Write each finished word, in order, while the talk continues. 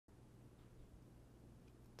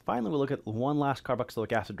Finally, we'll look at one last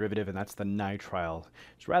carboxylic acid derivative, and that's the nitrile.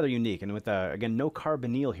 It's rather unique, and with, again, no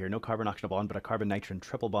carbonyl here, no carbon oxygen bond, but a carbon-nitrogen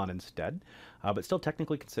triple bond instead, but still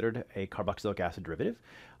technically considered a carboxylic acid derivative.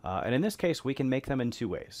 And in this case, we can make them in two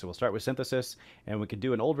ways. So we'll start with synthesis, and we could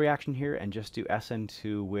do an old reaction here and just do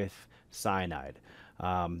SN2 with cyanide.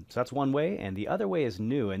 So that's one way, and the other way is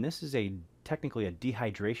new, and this is technically a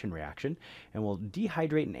dehydration reaction, and we'll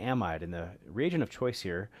dehydrate an amide, and the reagent of choice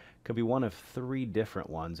here could be one of three different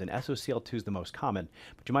ones, and SOCl2 is the most common,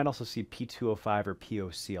 but you might also see P2O5 or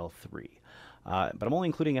POCl3. But I'm only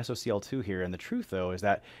including SOCl2 here, and the truth, though, is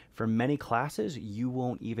that for many classes, you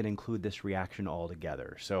won't even include this reaction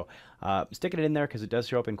altogether. So sticking it in there because it does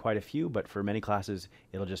show up in quite a few, but for many classes,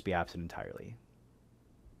 it'll just be absent entirely.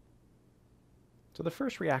 So the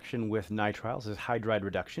first reaction with nitriles is hydride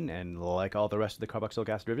reduction, and like all the rest of the carboxylic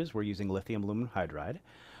acid derivatives, we're using lithium aluminum hydride.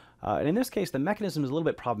 And in this case, the mechanism is a little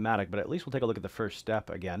bit problematic, but at least we'll take a look at the first step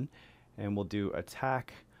again, and we'll do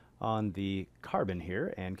attack on the carbon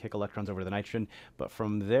here and kick electrons over to the nitrogen. But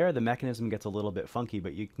from there, the mechanism gets a little bit funky,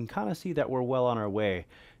 but you can kind of see that we're well on our way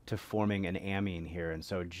to forming an amine here. And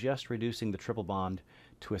so just reducing the triple bond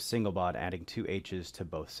to a single bond, adding two H's to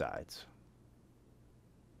both sides.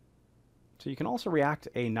 So you can also react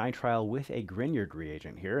a nitrile with a Grignard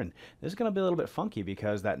reagent here, and this is going to be a little bit funky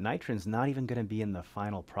because that nitron's not even going to be in the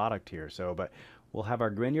final product here. But we'll have our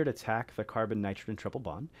Grignard attack the carbon-nitrogen triple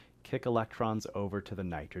bond, kick electrons over to the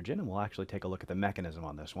nitrogen, and we'll actually take a look at the mechanism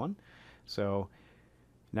on this one. So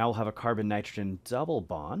now we'll have a carbon-nitrogen double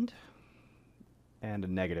bond and a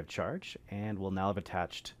negative charge, and we'll now have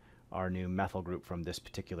attached our new methyl group from this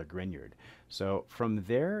particular Grignard. So from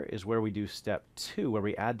there is where we do step 2, where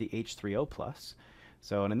we add the H3O+.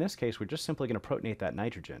 So and in this case, we're just simply going to protonate that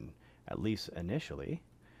nitrogen, at least initially,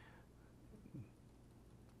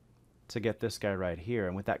 to get this guy right here.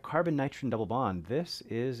 And with that carbon-nitrogen double bond, this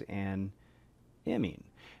is an imine.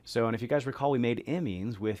 So, and if you guys recall, we made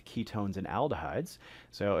imines with ketones and aldehydes.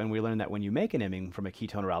 So, and we learned that when you make an imine from a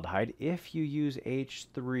ketone or aldehyde, if you use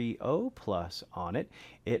H3O+ on it,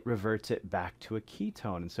 it reverts it back to a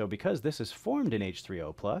ketone. And so because this is formed in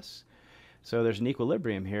H3O+, so there's an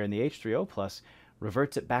equilibrium here, and the H3O+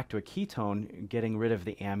 reverts it back to a ketone, getting rid of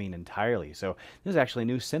the amine entirely. So this is actually a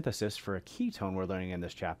new synthesis for a ketone we're learning in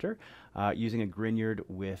this chapter, using a Grignard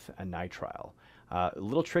with a nitrile. A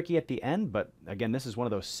little tricky at the end, but again, this is one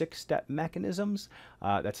of those 6-step mechanisms.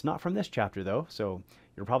 That's not from this chapter, though, so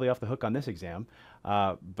you're probably off the hook on this exam.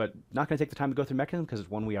 But not going to take the time to go through mechanism because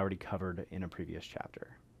it's one we already covered in a previous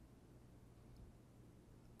chapter.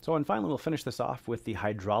 So, and finally, we'll finish this off with the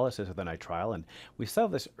hydrolysis of the nitrile. And we saw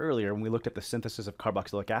this earlier when we looked at the synthesis of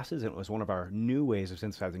carboxylic acids, and it was one of our new ways of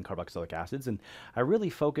synthesizing carboxylic acids. And I really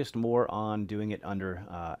focused more on doing it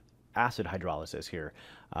under acid hydrolysis here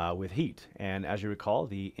with heat. And as you recall,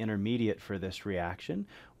 the intermediate for this reaction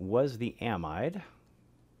was the amide.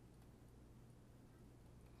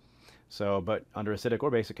 So, but under acidic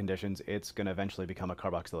or basic conditions, it's going to eventually become a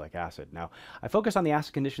carboxylic acid. Now, I focus on the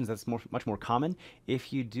acid conditions that's much more common.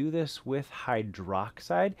 If you do this with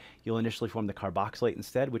hydroxide, you'll initially form the carboxylate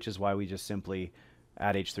instead, which is why we just simply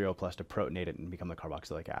add H3O+ to protonate it and become the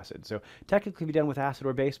carboxylic acid. So technically be done with acid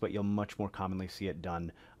or base, but you'll much more commonly see it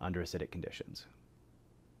done under acidic conditions.